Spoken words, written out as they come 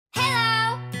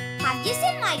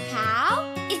Isn't my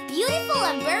cow? It's beautiful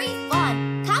and very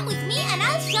fun. Come with me and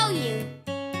I'll show you.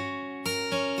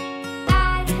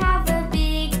 I have a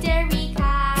big dairy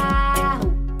cow.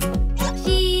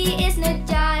 She is not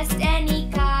just any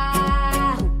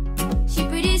cow. She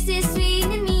produces sweet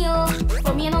milk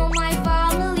for me and all my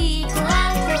family.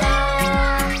 Cuquin,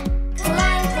 Cuquin,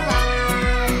 Cuquin.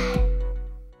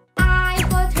 I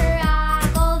bought her a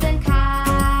golden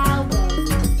cow.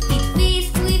 It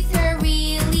fits with her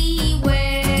really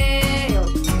well.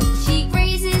 She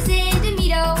grazes in the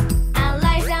meadow and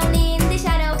lies down in the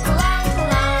shadow. Cuquin,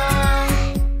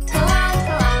 Cuquin, Cuquin,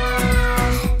 Cuquin.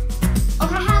 Oh,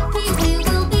 how happy we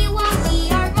will be when we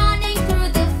are running through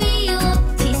the field.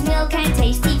 Cheese, milk, and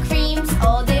tasty creams,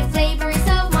 all the flavors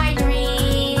of my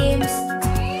dreams.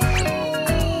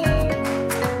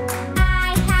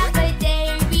 I have a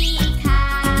dairy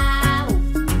cow.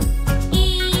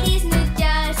 It is not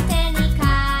just any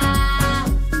cow.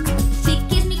 She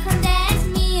gives me condensed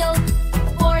milk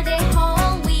for the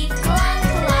whole week. Cuquin,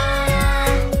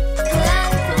 Cuquin,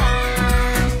 Cuquin,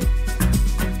 Cuquin.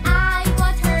 I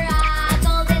bought her a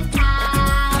golden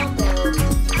cow.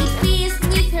 It fits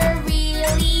with her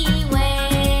really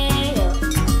well.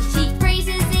 She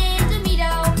grazes in the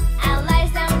meadow and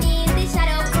lies down in the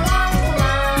shadow.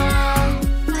 Cuquin,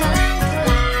 Cuquin,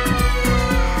 Cuquin.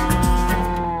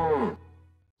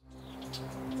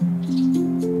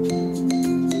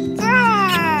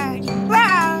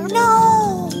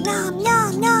 No! Nom,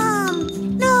 nom, nom!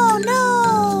 No,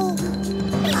 no!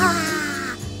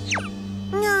 Ah!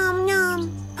 Nom,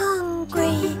 nom!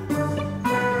 Hungry!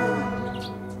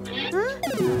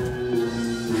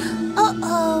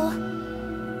 Uh-oh!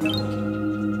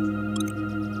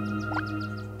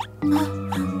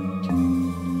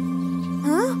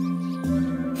 Huh?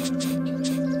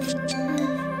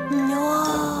 No!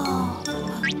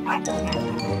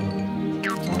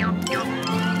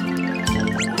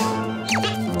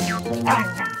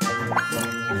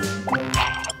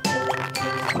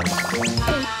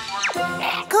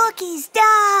 Cookies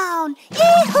down!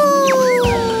 Yee-hoo!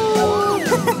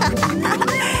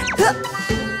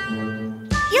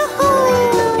 Yoo-hoo!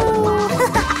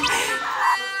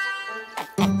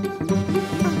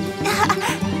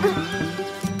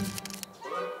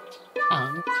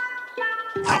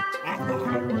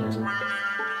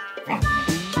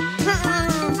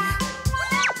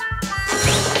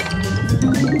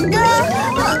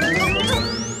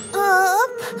 Up,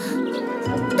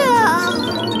 down.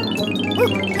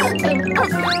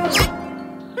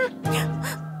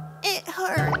 It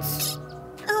hurts.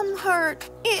 I'm hurt.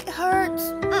 It hurts.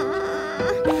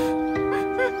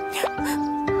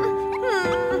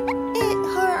 It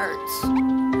hurts.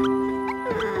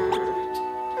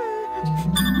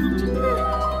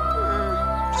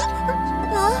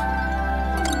 Huh?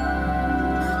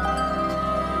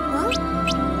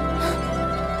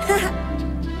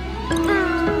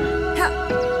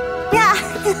 Yeah.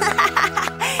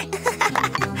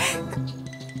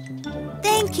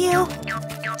 Thank you.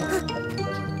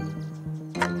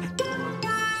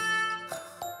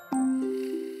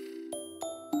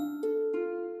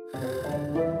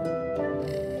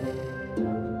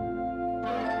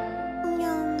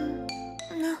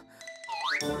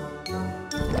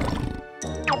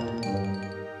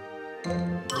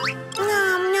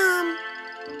 Nom nom.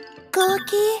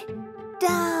 Cookie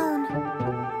down.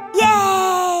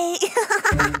 Yay!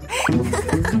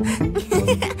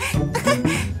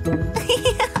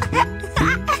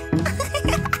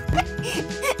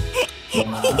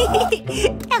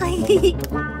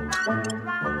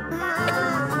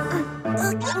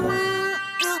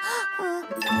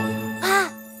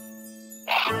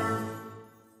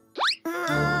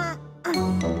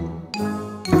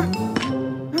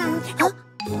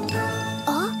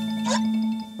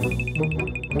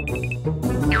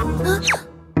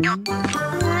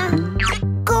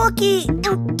 Cookie,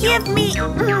 give me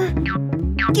cookie.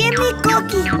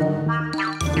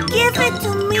 Give it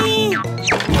to me.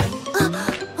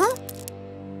 Huh?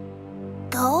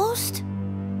 Ghost?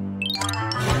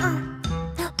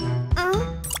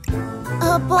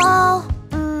 A ball?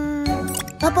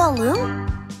 A balloon?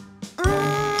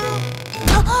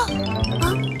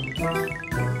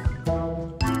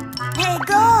 Hey,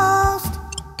 ghost!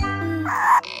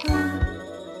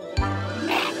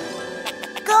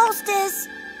 Ghost is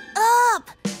up!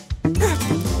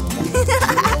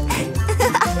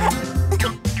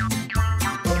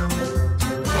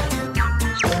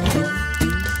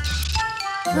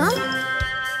 Huh?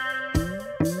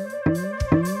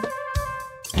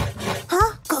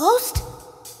 Huh? Ghost?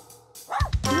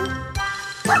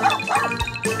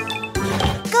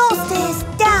 Ghost is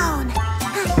down!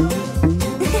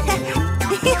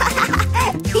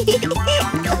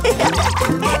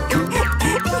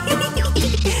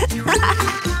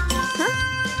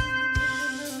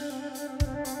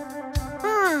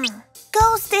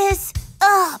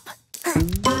 Ghost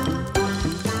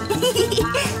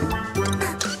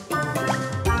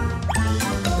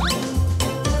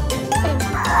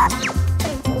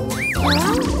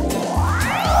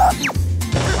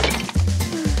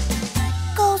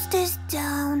is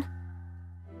down.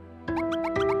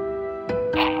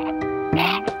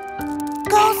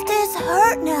 Ghost is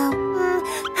hurt now.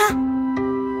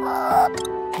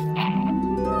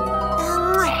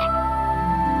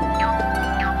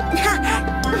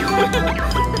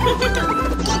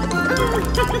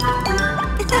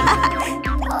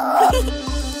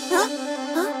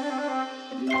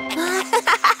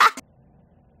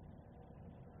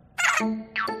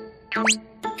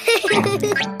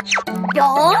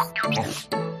 Ball?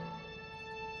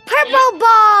 Purple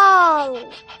ball!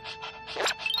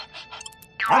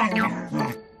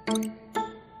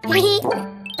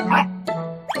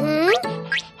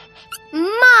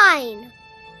 Mine!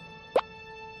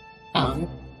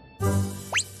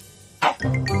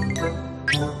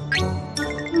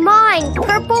 Mine!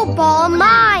 Purple ball,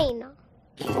 mine!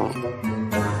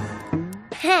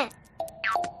 Heh.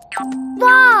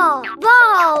 Ball!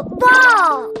 Ball!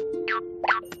 Ball!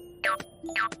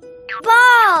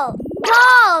 Ball!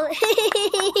 Ball!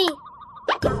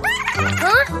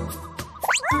 Huh?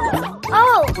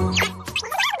 Oh!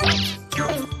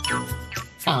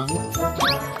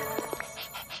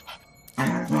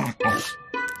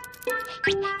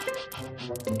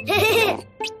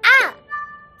 Ah!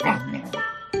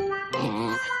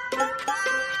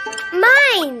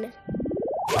 Mine!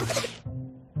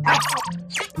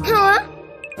 Huh?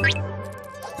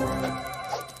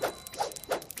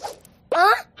 Huh?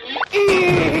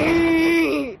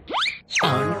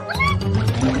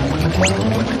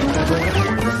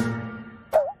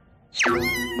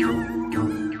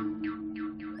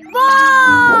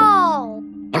 Ball!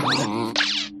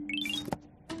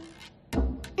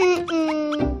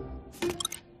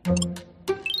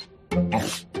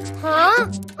 Huh?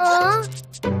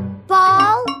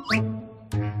 Ball?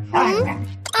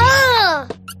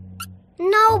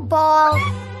 No ball.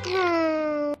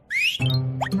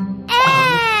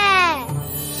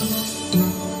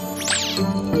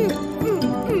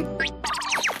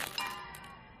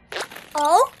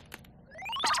 Oh?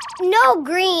 No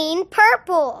green,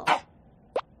 purple.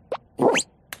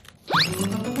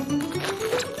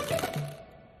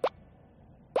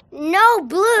 No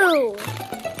blue.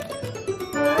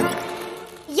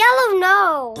 Yellow,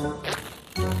 no.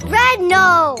 Red,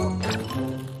 no.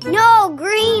 No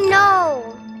green, no.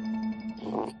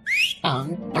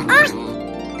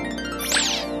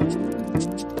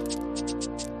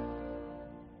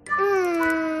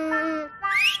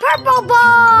 Purple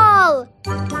ball!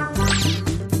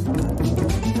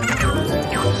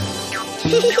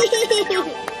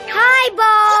 Hi,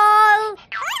 ball!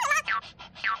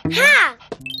 Ha!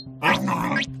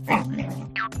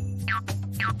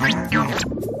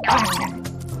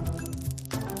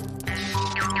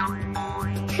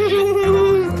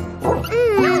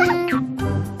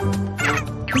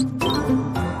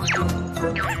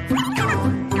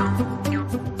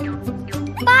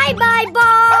 Bye-bye,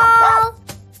 ball!